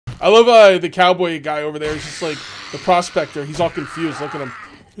I love the cowboy guy over there. He's just like the prospector. He's all confused. Look at him.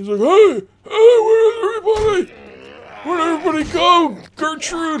 He's like, hey, where's everybody? Where'd everybody go?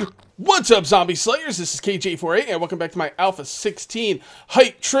 Gertrude. What's up, Zombie Slayers? This is KJ48, and welcome back to my Alpha 16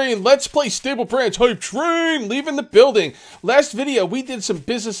 Hype Train Let's Play Stable Branch Hype Train, leaving the building. Last video, we did some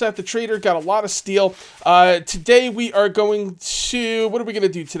business at the trader, got a lot of steel. Today, we are going to, what are we going to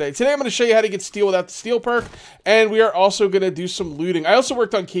do today? Today, I'm going to show you how to get steel without the steel perk, and we are also going to do some looting. I also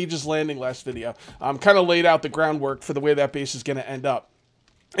worked on Cage's Landing last video. Kind of laid out the groundwork for the way that base is going to end up.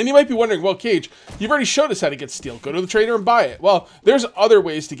 And you might be wondering, well, Cage, you've already showed us how to get steel. Go to the trader and buy it. Well, there's other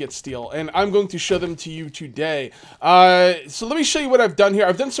ways to get steel, and I'm going to show them to you today. So let me show you what I've done here.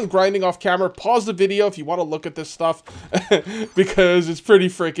 I've done some grinding off camera. Pause the video if you want to look at this stuff, because it's pretty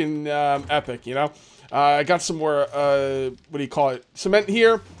freaking epic, you know? I got some more, what do you call it, cement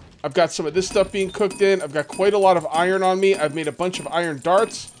here. I've got some of this stuff being cooked in. I've got quite a lot of iron on me. I've made a bunch of iron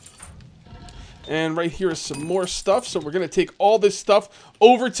darts. And right here is some more stuff. So we're going to take all this stuff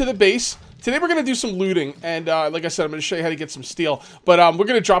over to the base. Today we're going to do some looting. And like I said, I'm going to show you how to get some steel. But we're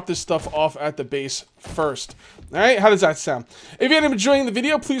going to drop this stuff off at the base first. Alright, how does that sound? If you end up enjoying the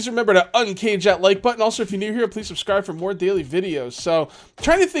video, please remember to uncage that like button. Also, if you're new here, please subscribe for more daily videos. So, I'm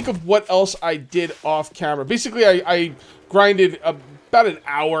trying to think of what else I did off camera. Basically, I grinded about an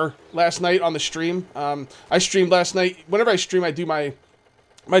hour last night on the stream. I streamed last night. Whenever I stream, I do my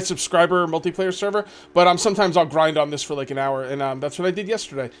subscriber multiplayer server, but sometimes I'll grind on this for like an hour, and that's what I did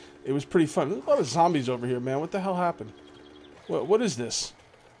yesterday. It was pretty fun. There's a lot of zombies over here, man. What the hell happened? What is this?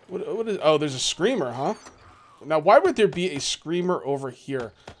 What is? Oh, there's a screamer, huh? Now, why would there be a screamer over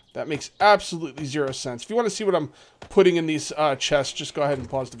here? That makes absolutely zero sense. If you want to see what I'm putting in these chests, just go ahead and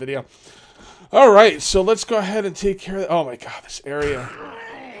pause the video. All right, so let's go ahead and take care of. Oh my God, this area.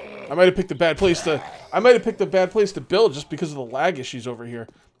 I might have picked a bad place to build just because of the lag issues over here.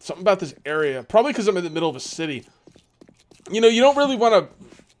 Something about this area. Probably because I'm in the middle of a city. You know, you don't really want to...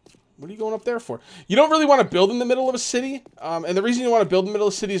 What are you going up there for? You don't really want to build in the middle of a city. And the reason you want to build in the middle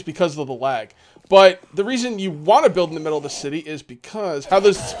of the city is because of the lag. But the reason you want to build in the middle of the city is because... How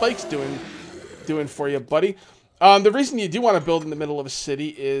those spikes doing for you, buddy? The reason you do want to build in the middle of a city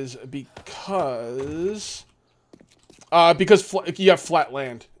is because you have flat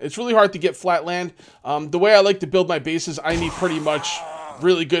land. It's really hard to get flat land. The way I like to build my bases, I need pretty much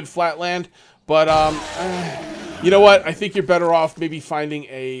really good flat land. But, you know what? I think you're better off maybe finding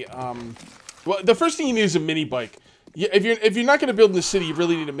a, well, the first thing you need is a mini bike. If you're not going to build in the city, you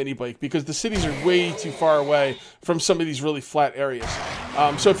really need a mini bike because the cities are way too far away from some of these really flat areas.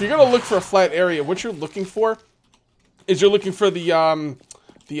 So if you're going to look for a flat area, what you're looking for is you're looking for the I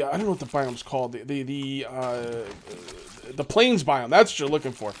don't know what the biome's called. The plains biome. That's what you're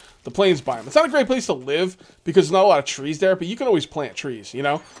looking for. The plains biome. It's not a great place to live because there's not a lot of trees there, but you can always plant trees, you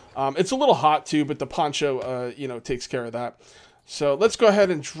know? It's a little hot too, but the poncho, you know, takes care of that. So let's go ahead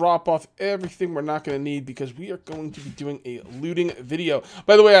and drop off everything we're not going to need because we are going to be doing a looting video.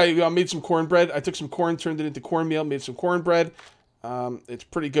 By the way, I made some cornbread. I took some corn, turned it into cornmeal, made some cornbread. It's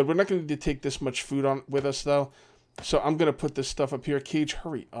pretty good. We're not going to need to take this much food on with us, though. So I'm going to put this stuff up here. Cage,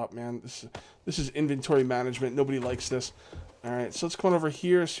 hurry up, man. This is inventory management. Nobody likes this. All right, so let's come on over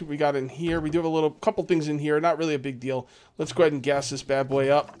here, see what we got in here. We do have a couple things in here. Not really a big deal. Let's go ahead and gas this bad boy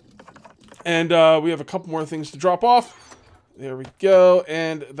up. And we have a couple more things to drop off. There we go.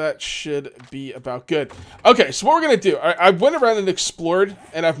 And that should be about good. Okay, so what we're going to do. I went around and explored,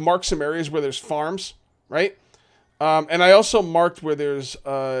 and I've marked some areas where there's farms, right? And I also marked where there's,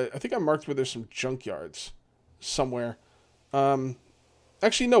 I think I marked where there's some junkyards somewhere.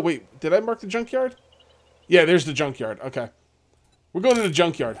 Actually, no, wait. Did I mark the junkyard? Yeah, there's the junkyard. Okay. We're going to the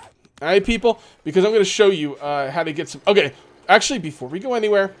junkyard. All right, people? Because I'm going to show you how to get some... Okay, actually, before we go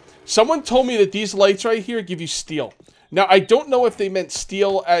anywhere, someone told me that these lights right here give you steel. Now, I don't know if they meant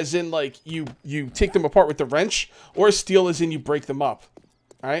steel as in, like, you take them apart with the wrench, or steel as in you break them up.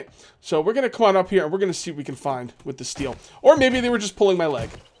 All right? So we're going to come on up here, and we're going to see what we can find with the steel. Or maybe they were just pulling my leg.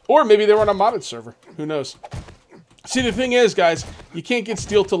 Or maybe they were on a modded server. Who knows? See, the thing is, guys, you can't get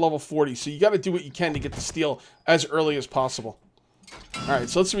steel to level 40, so you got to do what you can to get the steel as early as possible. Alright,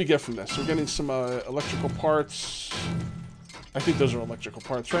 so let's see what we get from this. We're getting some electrical parts. I think those are electrical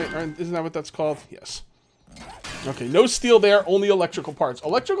parts, right? Isn't that what that's called? Yes. Okay, no steel there, only electrical parts.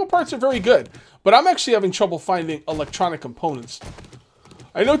 Electrical parts are very good, but I'm actually having trouble finding electronic components.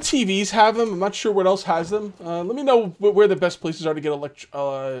 I know TVs have them. I'm not sure what else has them. Let me know where the best places are to get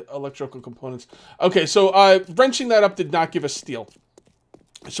electrical components. Okay, so wrenching that up did not give us steel.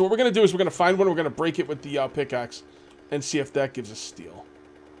 So what we're going to do is we're going to find one. We're going to break it with the pickaxe and see if that gives us steel.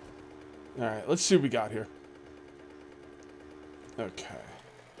 All right, let's see what we got here. Okay.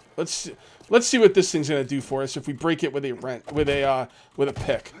 let's see what this thing's gonna do for us if we break it with a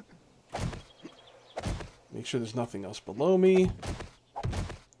pick. Make sure there's nothing else below me.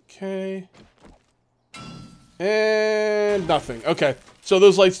 Okay. And nothing. Okay. So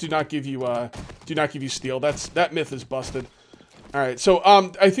those lights do not give you steel. That myth is busted. All right. So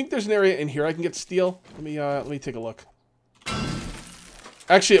I think there's an area in here I can get steel. Let me take a look.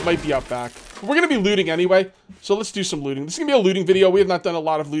 Actually, it might be out back. We're gonna be looting anyway, so let's do some looting. This is gonna be a looting video. We have not done a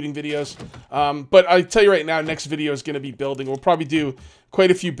lot of looting videos, but I tell you right now, next video is gonna be building. We'll probably do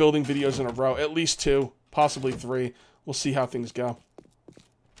quite a few building videos in a row, at least 2, possibly 3. We'll see how things go.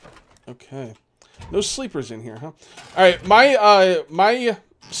 Okay, no sleepers in here, huh? All right, my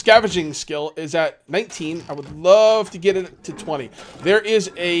scavenging skill is at 19. I would love to get it to 20. There is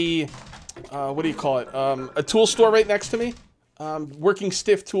a what do you call it? A tool store right next to me. Working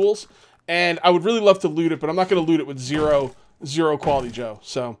stiff tools, and I would really love to loot it, but I'm not going to loot it with zero Quality Joe.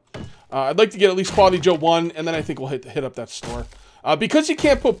 So I'd like to get at least Quality Joe 1, and then I think we'll hit up that store. Because you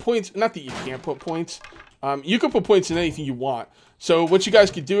can't put points, not that you can't put points, you can put points in anything you want. So what you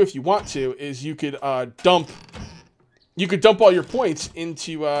guys could do if you want to is you could dump all your points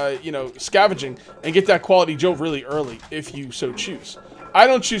into you know, scavenging and get that Quality Joe really early if you so choose. I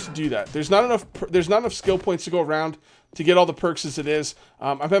don't choose to do that. There's not enough skill points to go around to get all the perks as it is.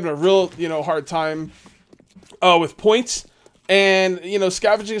 I'm having a real, you know, hard time with points, and you know,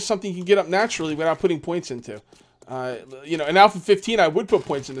 scavenging is something you can get up naturally without putting points into. You know, in Alpha 15, I would put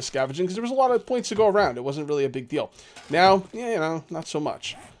points into scavenging because there was a lot of points to go around. It wasn't really a big deal. Now, yeah, you know, not so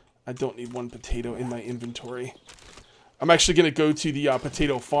much. I don't need 1 potato in my inventory. I'm actually going to go to the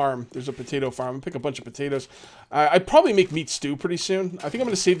potato farm. There's a potato farm. I'm going to pick a bunch of potatoes. I'd probably make meat stew pretty soon. I think I'm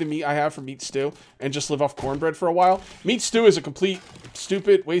going to save the meat I have for meat stew and just live off cornbread for a while. Meat stew is a complete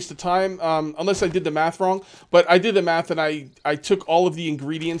stupid waste of time, unless I did the math wrong. But I did the math, and I took all of the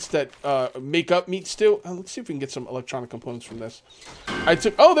ingredients that make up meat stew. Let's see if we can get some electronic components from this.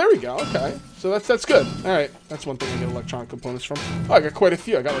 Oh, there we go. Okay. So that's good. All right. That's one thing I get electronic components from. Oh, I got quite a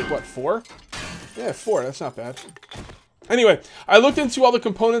few. I got like, what, 4? Yeah, 4. That's not bad. Anyway, I looked into all the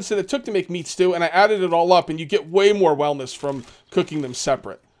components that it took to make meat stew, and I added it all up, and you get way more wellness from cooking them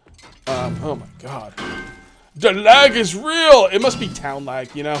separate. Oh my god. The lag is real! It must be town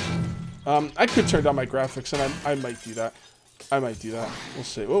lag, you know? I could turn down my graphics, and I might do that. We'll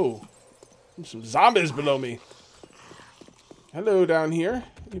see. Oh, there's some zombies below me. Hello down here.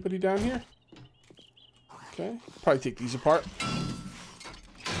 Anybody down here? Okay, probably take these apart.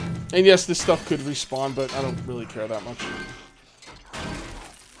 And yes, this stuff could respawn, but I don't really care that much.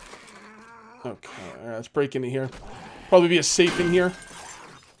 Okay, alright, let's break into here. Probably be a safe in here.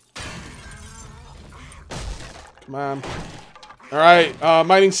 Come on. Alright,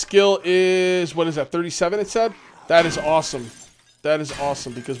 mining skill is, what is that, 37 it said? That is awesome. That is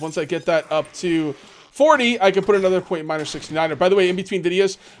awesome, because once I get that up to 40, I can put another point in miner 69er. By the way, in between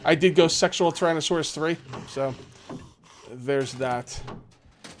videos, I did go Sexual Tyrannosaurus 3, so there's that.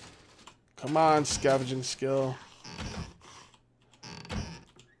 Come on, scavenging skill.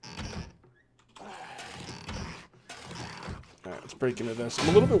 Alright, let's break into this. I'm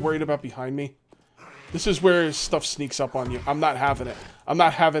a little bit worried about behind me. This is where stuff sneaks up on you. I'm not having it. I'm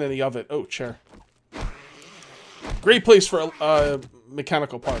not having any of it. Oh, chair. Great place for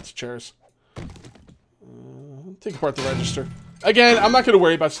mechanical parts, chairs. Take apart the register. Again, I'm not going to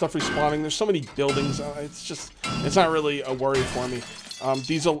worry about stuff respawning. There's so many buildings. It's not really a worry for me.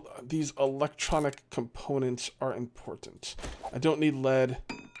 These electronic components are important. I don't need lead.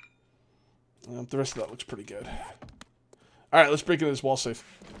 The rest of that looks pretty good. Alright, let's break into this wall safe.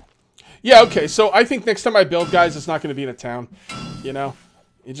 Yeah, okay, so I think next time I build, guys, it's not going to be in a town. You know?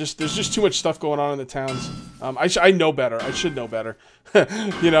 There's just too much stuff going on in the towns. I know better. I should know better.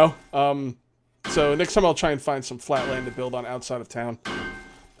 You know? So next time I'll try and find some flat land to build on outside of town.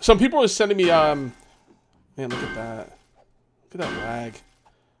 Some people are sending me, man, look at that. Look at that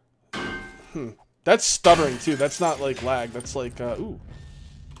lag. That's stuttering, too. That's not, like, lag. That's like, ooh.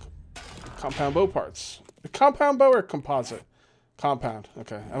 Compound bow parts. A compound bow or composite? Compound.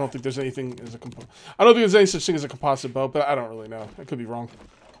 Okay. I don't think there's anything as a composite. I don't think there's any such thing as a composite bow, but I don't really know. I could be wrong.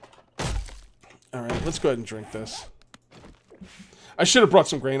 Alright, let's go ahead and drink this. I should have brought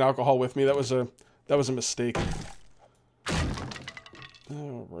some grain alcohol with me. That was a mistake.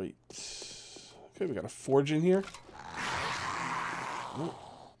 Alright. Okay, we got a forge in here.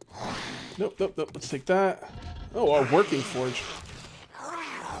 Nope. Let's take that. Oh, a working forge.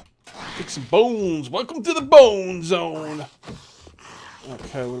 Take some bones. Welcome to the bone zone.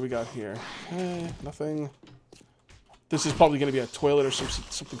 Okay, what do we got here? Okay, nothing. This is probably going to be a toilet or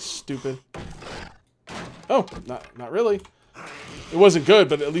something stupid. Oh, not really. It wasn't good,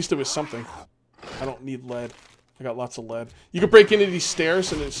 but at least it was something. I don't need lead. I got lots of lead. You can break into these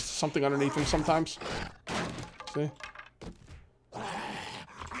stairs, and there's something underneath them sometimes. See?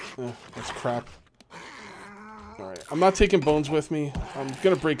 That's crap. Alright, I'm not taking bones with me. I'm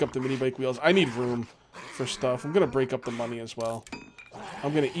gonna break up the mini bike wheels. I need room for stuff. I'm gonna break up the money as well.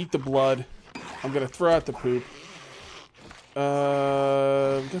 I'm gonna eat the blood. I'm gonna throw out the poop.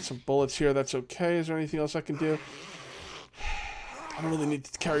 Got some bullets here. That's okay. Is there anything else I can do? I don't really need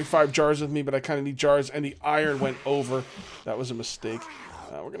to carry 5 jars with me, but I kind of need jars. And the iron went over. That was a mistake.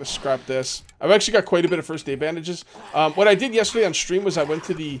 We're going to scrap this. I've actually got quite a bit of first aid bandages. What I did yesterday on stream was I went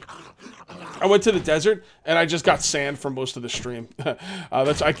to the desert, and I just got sand for most of the stream.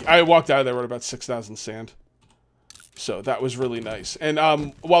 I walked out of there with about 6,000 sand. So that was really nice. And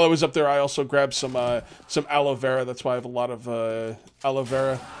while I was up there, I also grabbed some aloe vera. That's why I have a lot of aloe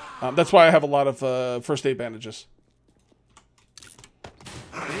vera. That's why I have a lot of first aid bandages.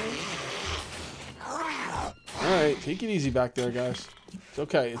 Alright, take it easy back there, guys. It's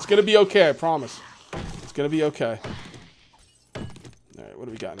okay. It's gonna be okay, I promise. It's gonna be okay. Alright, what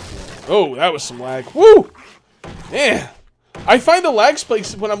do we got in here? Oh, that was some lag. Woo! Man! I find the lag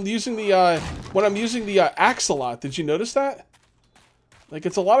spikes when I'm using the axe a lot. Did you notice that? Like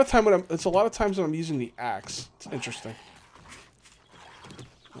it's a lot of times when I'm using the axe. It's interesting.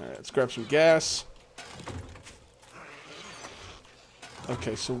 Alright, let's grab some gas.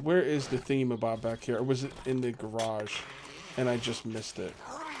 Okay, so where is the thingamabob back here? Or was it in the garage? And I just missed it.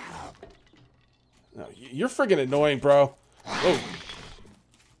 No, you're friggin' annoying, bro. Oh.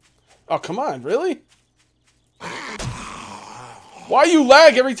 Oh, come on, really? Why you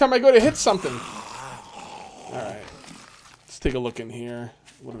lag every time I go to hit something? Alright. Let's take a look in here.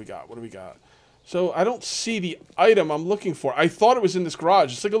 What do we got? What do we got? So, I don't see the item I'm looking for. I thought it was in this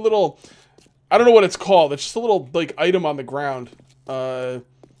garage. It's like a little... I don't know what it's called. It's just a little, like, item on the ground.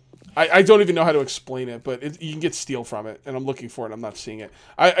 I don't even know how to explain it, but you can get steel from it, and I'm looking for it. I'm not seeing it.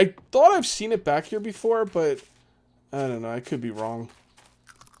 I thought I've seen it back here before, but I don't know. I could be wrong.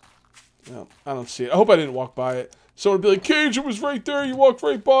 No, I don't see it. I hope I didn't walk by it. Someone would be like, Cage, it was right there. You walked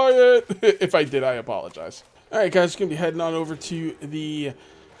right by it. If I did, I apologize. All right, guys, going to be heading on over to the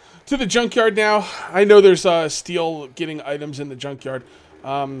junkyard now. I know there's steel getting items in the junkyard.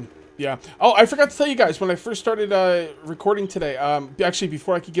 Yeah. Oh, I forgot to tell you guys, when I first started recording today, actually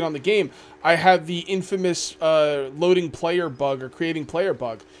before I could get on the game, I had the infamous loading player bug or creating player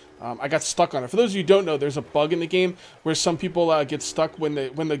bug. I got stuck on it. For those of you who don't know, there's a bug in the game where some people get stuck when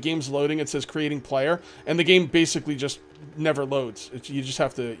the game's loading. It says creating player, and the game basically just never loads. You just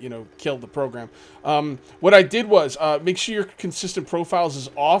have to, you know, kill the program. What I did was make sure your consistent profiles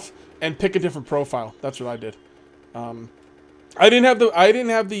is off and pick a different profile. That's what I did. I didn't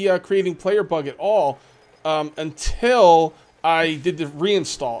have the creating player bug at all until I did the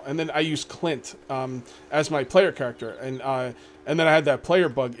reinstall, and then I used Clint as my player character, and then I had that player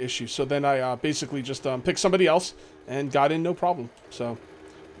bug issue. So then I basically just picked somebody else and got in no problem. So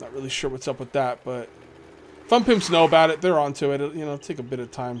not really sure what's up with that, but Fun Pimps know about it. They're onto it. You know, it'll take a bit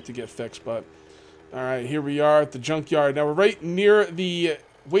of time to get fixed, but all right, here we are at the junkyard. Now we're right near the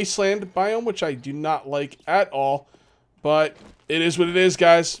wasteland biome, which I do not like at all. But it is what it is,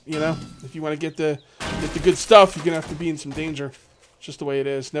 guys. You know, if you want to get the good stuff, you're going to have to be in some danger. It's just the way it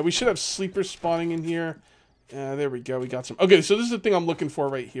is. Now, we should have sleepers spawning in here. There we go. We got some. Okay, so this is the thing I'm looking for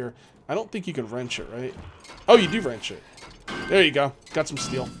right here. I don't think you can wrench it, right? Oh, you do wrench it. There you go. Got some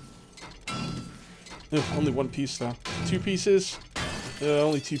steel. Ugh, only one piece, though. 2 pieces?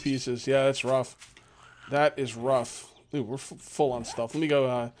 Only 2 pieces. Yeah, that's rough. That is rough. Ooh, we're full on stuff. Let me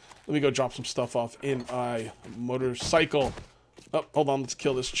go drop some stuff off in my motorcycle. Oh, hold on. Let's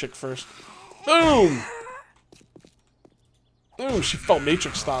kill this chick first. Boom! Ooh, she fell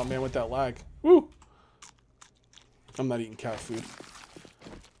Matrix style, man, with that lag. Woo! I'm not eating cat food.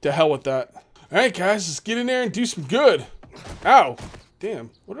 To hell with that. Alright, guys. Let's get in there and do some good. Ow! Damn.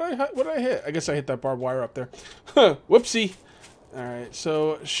 What did I hit? I guess I hit that barbed wire up there. Huh. Whoopsie. Alright,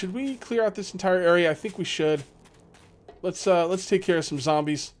 so should we clear out this entire area? I think we should. Let's take care of some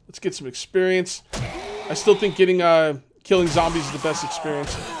zombies. Let's get some experience. I still think killing zombies is the best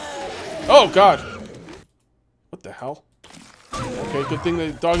experience. Oh God! What the hell? Okay, good thing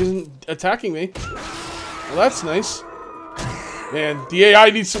the dog isn't attacking me. Well, that's nice. Man, the AI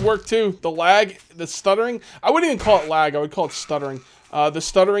needs some work too. The lag, the stuttering. I wouldn't even call it lag. I would call it stuttering. The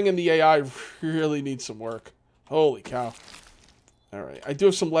stuttering and the AI really need some work. Holy cow! All right, I do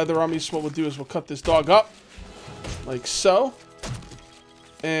have some leather on me. So what we'll do is we'll cut this dog up. Like so.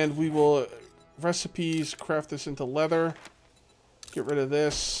 And we will recipes, craft this into leather. Get rid of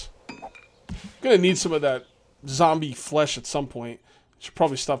this. Gonna need some of that zombie flesh at some point. Should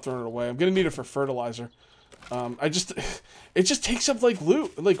probably stop throwing it away. I'm gonna need it for fertilizer. It just takes up like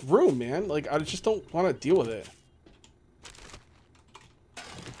room, man. Like I just don't want to deal with it.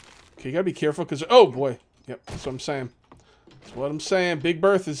 Okay, you gotta be careful because oh boy, yep, that's what I'm saying. That's what I'm saying. Big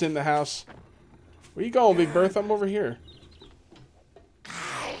Bertha's in the house. Where you going, Big Bertha? I'm over here.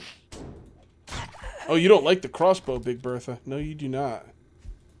 Oh, you don't like the crossbow, Big Bertha? No, you do not.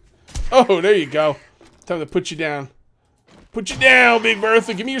 Oh, there you go. Time to put you down. Put you down, Big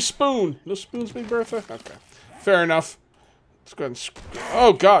Bertha. Give me your spoon. No spoons, Big Bertha? Okay. Fair enough. Let's go ahead and...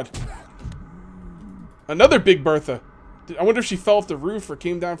 Oh, God. Another Big Bertha. I wonder if she fell off the roof or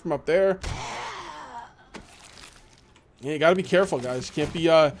came down from up there. Yeah, you gotta be careful, guys. You can't be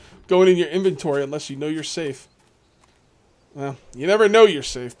going in your inventory unless you know you're safe. Well, you never know you're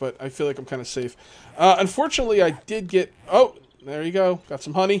safe, but I feel like I'm kind of safe. Unfortunately, I did get... Oh, there you go. Got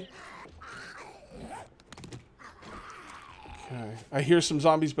some honey. Okay. I hear some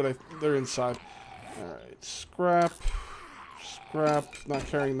zombies, but they're inside. Alright, scrap. Scrap. Not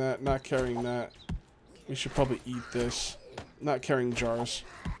carrying that. Not carrying that. We should probably eat this. Not carrying jars.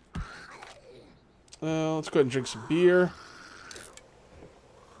 Let's go ahead and drink some beer.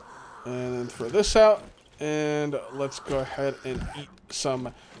 And then throw this out. And let's go ahead and eat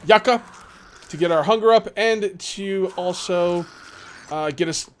some yucca to get our hunger up and to also get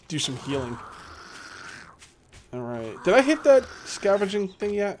us do some healing. Alright. Did I hit that scavenging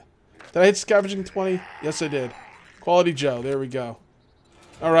thing yet? Did I hit scavenging 20? Yes, I did. Quality Joe. There we go.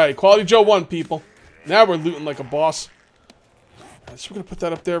 Alright. Quality Joe 1, people. Now we're looting like a boss. Right, so we're going to put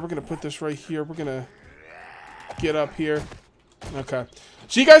that up there. We're going to put this right here. We're going to get up here. Okay.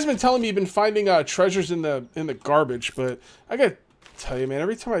 So you guys have been telling me you've been finding treasures in the garbage, but I got to tell you, man,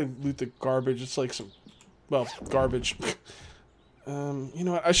 every time I loot the garbage, it's like some, well, garbage. You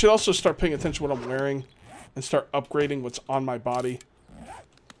know what? I should also start paying attention to what I'm wearing and start upgrading what's on my body.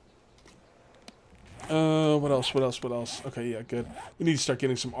 What else? What else? What else? Okay, yeah, good. We need to start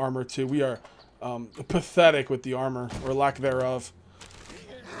getting some armor, too. We are pathetic with the armor, or lack thereof.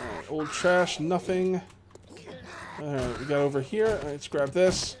 Alright, old trash, nothing. Alright, we got over here. Alright, let's grab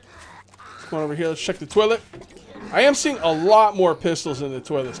this. Let's go on over here. Let's check the toilet. I am seeing a lot more pistols in the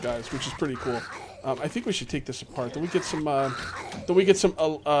toilets, guys, which is pretty cool. I think we should take this apart. Do we get some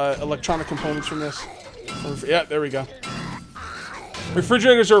electronic components from this? Yeah, there we go.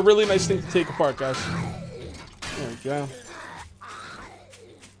 Refrigerators are a really nice thing to take apart, guys. There we go.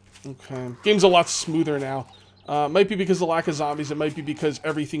 Okay. Game's a lot smoother now. Might be because of the lack of zombies. It might be because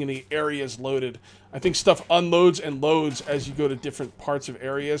everything in the area is loaded. I think stuff unloads and loads as you go to different parts of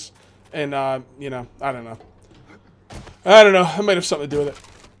areas. And, you know, I don't know. I don't know. It might have something to do with it.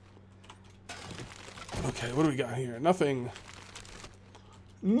 Okay, what do we got here? Nothing.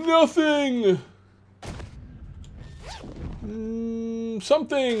 Nothing!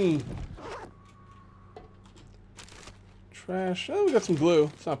 Something! Trash. Oh, we got some glue.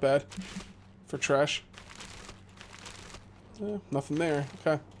 It's not bad. For trash. Nothing there.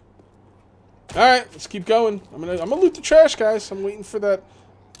 Okay. Alright, let's keep going. I'm gonna loot the trash, guys. I'm waiting for that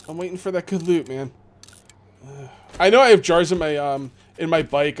good loot, man. I know I have jars in my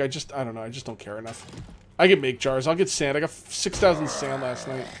bike. I don't know. I just don't care enough. I can make jars. I'll get sand. I got 6,000 sand last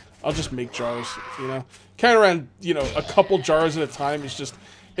night. I'll just make jars, you know. Carrying around, you know, a couple jars at a time is just,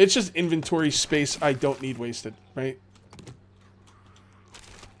 it's just inventory space I don't need wasted, right?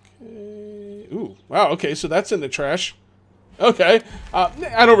 Okay. Ooh, wow, okay, so that's in the trash. Okay.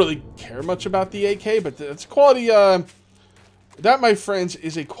 I don't really care much about the AK, but it's quality, that, my friends,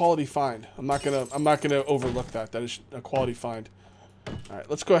 is a quality find. I'm not gonna overlook that. That is a quality find. Alright,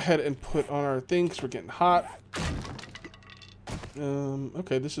 let's go ahead and put on our thing, because we're getting hot.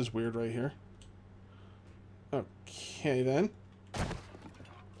 Okay, this is weird right here. Okay, then.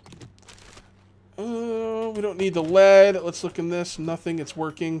 We don't need the lead. Let's look in this. Nothing. It's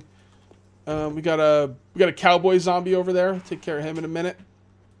working. We got a cowboy zombie over there. Take care of him in a minute.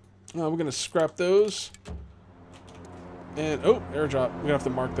 We're gonna scrap those. And oh, airdrop. We're gonna have to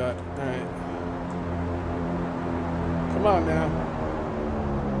mark that. All right. Come on now.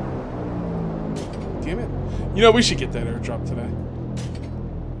 Damn it. You know, we should get that airdrop today.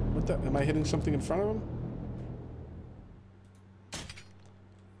 What the? Am I hitting something in front of him?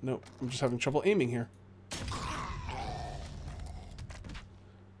 Nope. I'm just having trouble aiming here.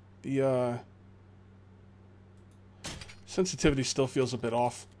 The, sensitivity still feels a bit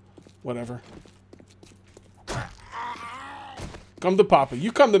off. Whatever. Come to Papa.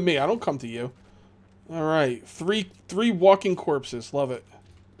 You come to me. I don't come to you. Alright. Three walking corpses. Love it.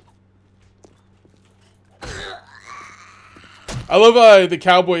 I love the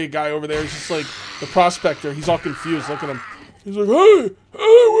cowboy guy over there. He's just like The prospector, he's all confused. Look at him. He's like, hey,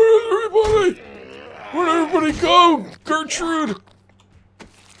 where's everybody? Where'd everybody go? Gertrude!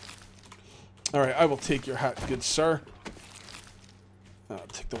 Alright, I will take your hat, good sir. I'll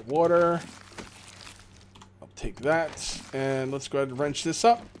take the water. I'll take that. And let's go ahead and wrench this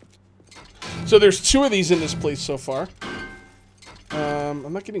up. So there's 2 of these in this place so far.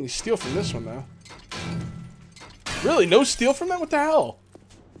 I'm not getting any steel from this one, though. Really? No steel from that? What the hell?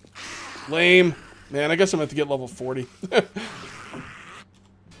 Lame. Man, I guess I'm going to have to get level 40.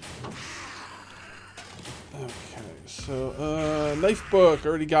 So, knife book,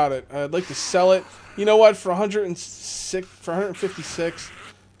 already got it. I'd like to sell it. You know what? For 156,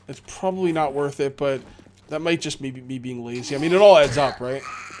 it's probably not worth it, but that might just be me being lazy. I mean, it all adds up, right?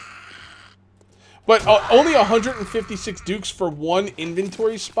 But only 156 dukes for 1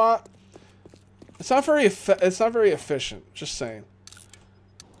 inventory spot. It's not very efficient. Just saying.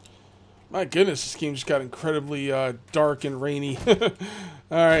 My goodness, this game just got incredibly dark and rainy.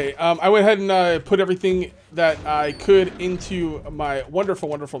 Alright, I went ahead and put everything that I could into my wonderful,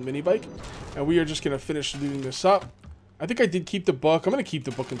 wonderful mini bike. And we are just going to finish looting this up. I think I did keep the book. I'm going to keep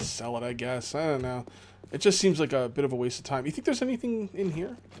the book and sell it, I guess. I don't know. It just seems like a bit of a waste of time. You think there's anything in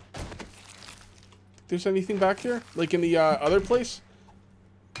here? There's anything back here? Like in the other place?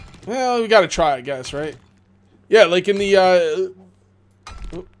 Well, we got to try, I guess, right? Yeah, like in the...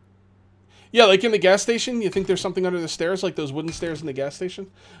 Yeah, like in the gas station, you think there's something under the stairs, like those wooden stairs in the gas station?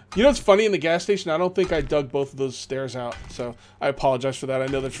 You know what's funny in the gas station? I don't think I dug both of those stairs out, so I apologize for that. I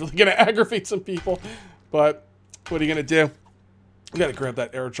know that's really going to aggravate some people, but what are you going to do? We got to grab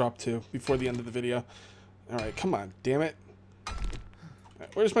that airdrop, too, before the end of the video. All right, come on, damn it.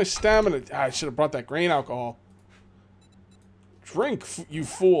 Right, where's my stamina? Ah, I should have brought that grain alcohol. Drink, you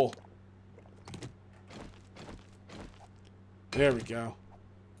fool. There we go.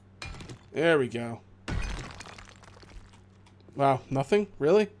 There we go. Wow, nothing?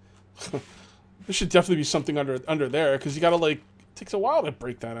 Really? There should definitely be something under there, because you gotta, like, it takes a while to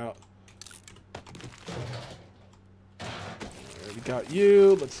break that out. There, we got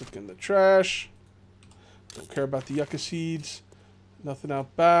you. Let's look in the trash. Don't care about the yucca seeds. Nothing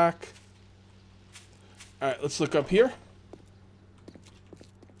out back. Alright, let's look up here.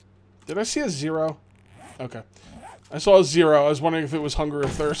 Did I see a 0? Okay. I saw a 0. I was wondering if it was hunger or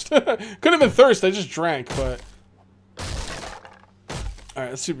thirst. Could have been thirst. I just drank, but... Alright,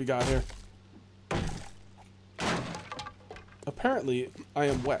 let's see what we got here. Apparently, I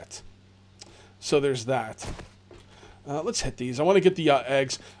am wet. So there's that. Let's hit these. I want to get the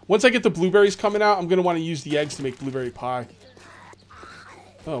eggs. Once I get the blueberries coming out, I'm going to want to use the eggs to make blueberry pie.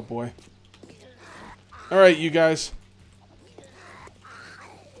 Oh, boy. Alright, you guys.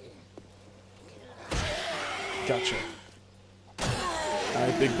 Gotcha.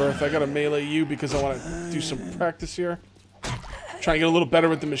 Alright, Big Bertha, I gotta melee you because I want to do some practice here. Trying to get a little better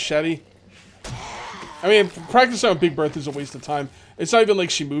with the machete. I mean, practicing on Big Bertha is a waste of time. It's not even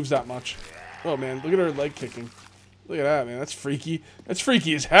like she moves that much. Oh, man, look at her leg kicking. Look at that, man. That's freaky. That's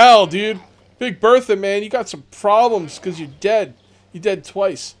freaky as hell, dude. Big Bertha, man, you got some problems because you're dead. You're dead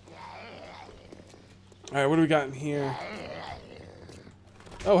twice. Alright, what do we got in here?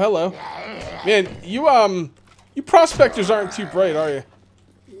 Oh, hello. Man, you prospectors aren't too bright, are you?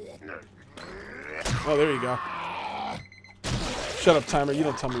 Oh, there you go. Shut up, timer. You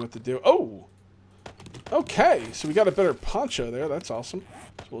don't tell me what to do. Oh! Okay, so we got a better poncho there. That's awesome.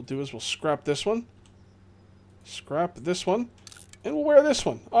 So what we'll do is we'll scrap this one. Scrap this one. And we'll wear this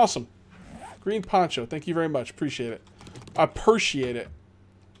one. Awesome. Green poncho. Thank you very much. Appreciate it. Appreciate it.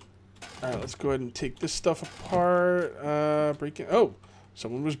 Alright, let's go ahead and take this stuff apart. Breaking... Oh!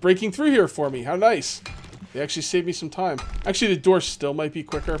 Someone was breaking through here for me. How nice. They actually saved me some time. Actually, the door still might be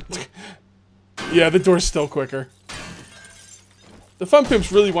quicker. Yeah, the door's still quicker. The fun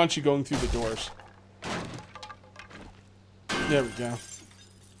pimps really want you going through the doors. There we go.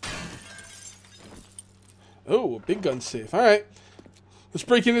 Oh, a big gun safe. Alright. Let's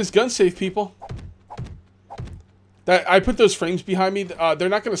break into this gun safe, people. I put those frames behind me. They're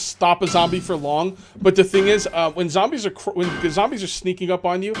not going to stop a zombie for long. But the thing is, when the zombies are sneaking up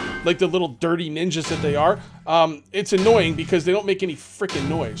on you, like the little dirty ninjas that they are, it's annoying because they don't make any freaking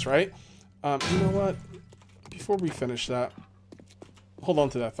noise, right? You know what? Before we finish that, hold on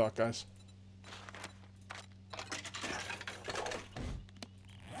to that thought, guys.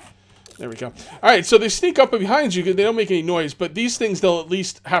 There we go. All right, so they sneak up behind you. They don't make any noise, but these things, they'll at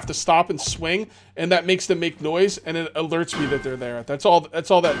least have to stop and swing, and that makes them make noise, and it alerts me that they're there. That's all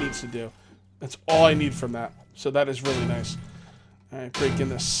that needs to do. That's all I need from that. So that is really nice. All right, break in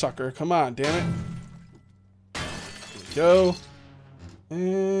this sucker. Come on, damn it. There we go.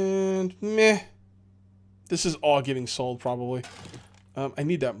 And meh. This is all getting sold, probably. I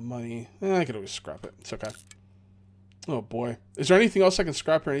need that money. I could always scrap it. It's okay. Oh, boy. Is there anything else I can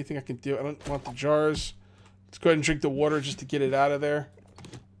scrap or anything I can do? I don't want the jars. Let's go ahead and drink the water just to get it out of there.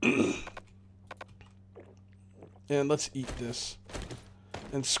 And let's eat this.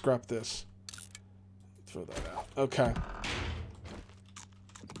 And scrap this. Throw that out. Okay.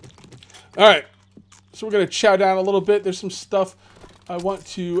 Alright. So we're going to chow down a little bit. There's some stuff I want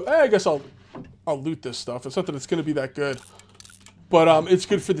to... I guess I'll loot this stuff. It's not that it's going to be that good. But it's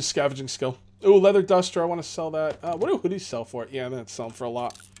good for the scavenging skill. Oh, leather duster. I want to sell that. What do hoodies sell for? Yeah, that's selling for a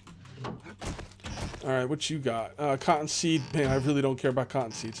lot. Alright, what you got? Cotton seed. Man, I really don't care about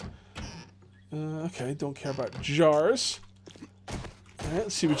cotton seeds. Okay, don't care about jars. Alright,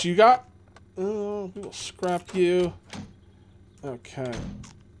 let's see what you got. We will scrap you. Okay.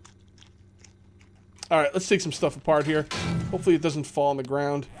 Alright, let's take some stuff apart here. Hopefully it doesn't fall on the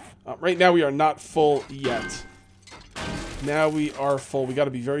ground. Right now we are not full yet. Now we are full. We got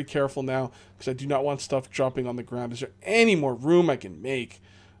to be very careful now because I do not want stuff dropping on the ground. Is there any more room I can make?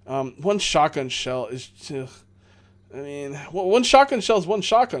 One shotgun shell is... I mean, one shotgun shell is one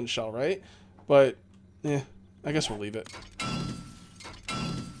shotgun shell, right? But, I guess we'll leave it.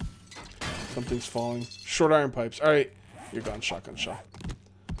 Something's falling. Short iron pipes. Alright, you're gone, shotgun shell.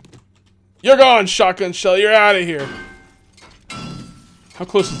 You're gone, shotgun shell. You're out of here. How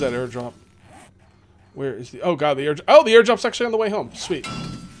close is that airdrop? Where is the... Oh, God, the airdrop... Oh, the airdrop's actually on the way home. Sweet.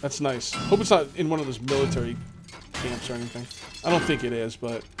 That's nice. Hope it's not in one of those military camps or anything. I don't think it is,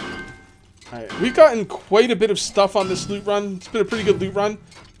 but... Alright, we've gotten quite a bit of stuff on this loot run. It's been a pretty good loot run.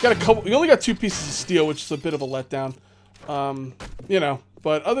 Got a couple... We only got 2 pieces of steel, which is a bit of a letdown. You know,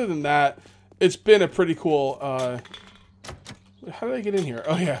 but other than that, it's been a pretty cool... How did I get in here?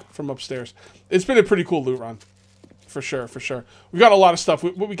 Oh, yeah, from upstairs. It's been a pretty cool loot run. For sure, for sure. We got a lot of stuff.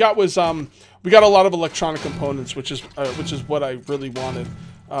 What we got was we got a lot of electronic components, which is what I really wanted.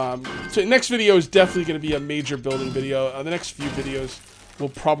 So next video is definitely going to be a major building video. The next few videos will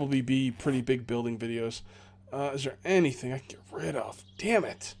probably be pretty big building videos. Is there anything I can get rid of? Damn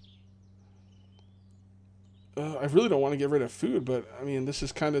it. I really don't want to get rid of food, but I mean, this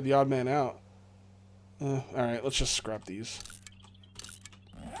is kind of the odd man out. All right, let's just scrap these.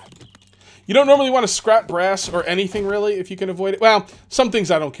 You don't normally want to scrap brass or anything, really, if you can avoid it. Well, some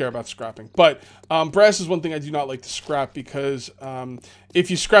things I don't care about scrapping. But brass is one thing I do not like to scrap because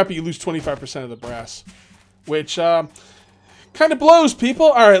if you scrap it, you lose 25% of the brass. Which kind of blows, people.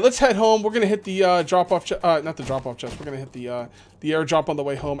 All right, let's head home. We're going to hit the drop-off chest. Not the drop-off chest. We're going to hit the airdrop on the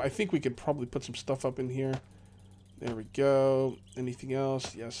way home. I think we could probably put some stuff up in here. There we go. Anything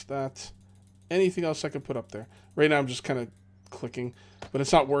else? Yes, that. Anything else I could put up there? Right now, I'm just kind of clicking, but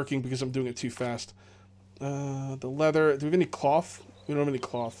it's not working because I'm doing it too fast. The leather. Do we have any cloth? We don't have any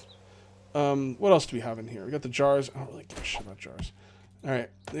cloth. What else do we have in here? We got the jars. I don't really give a shit about jars. All right,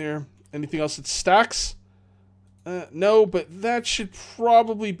 there. Anything else that stacks? No, but that should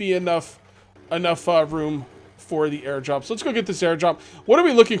probably be enough room for the airdrop. So let's go get this airdrop. What are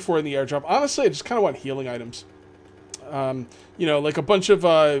we looking for in the airdrop? Honestly, I just kind of want healing items. You know, like a bunch of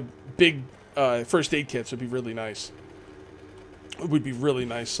big first aid kits would be really nice. It would be really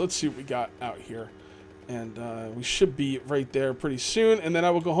nice. Let's see what we got out here. And we should be right there pretty soon. And then I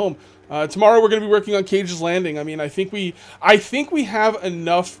will go home. Tomorrow we're going to be working on Cage's Landing. I mean, I think we have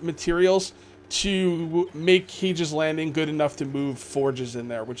enough materials to make Cage's Landing good enough to move forges in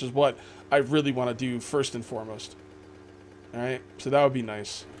there, which is what I really want to do first and foremost. All right, so that would be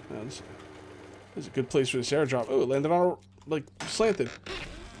nice. This is a good place for this airdrop. Oh, it landed on like slanted.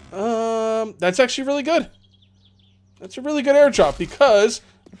 That's actually really good. That's a really good airdrop because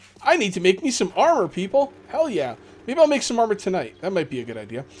I need to make me some armor, people. Hell yeah. Maybe I'll make some armor tonight. That might be a good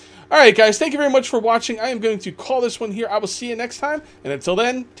idea. All right, guys. Thank you very much for watching. I am going to call this one here. I will see you next time. And until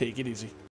then, take it easy.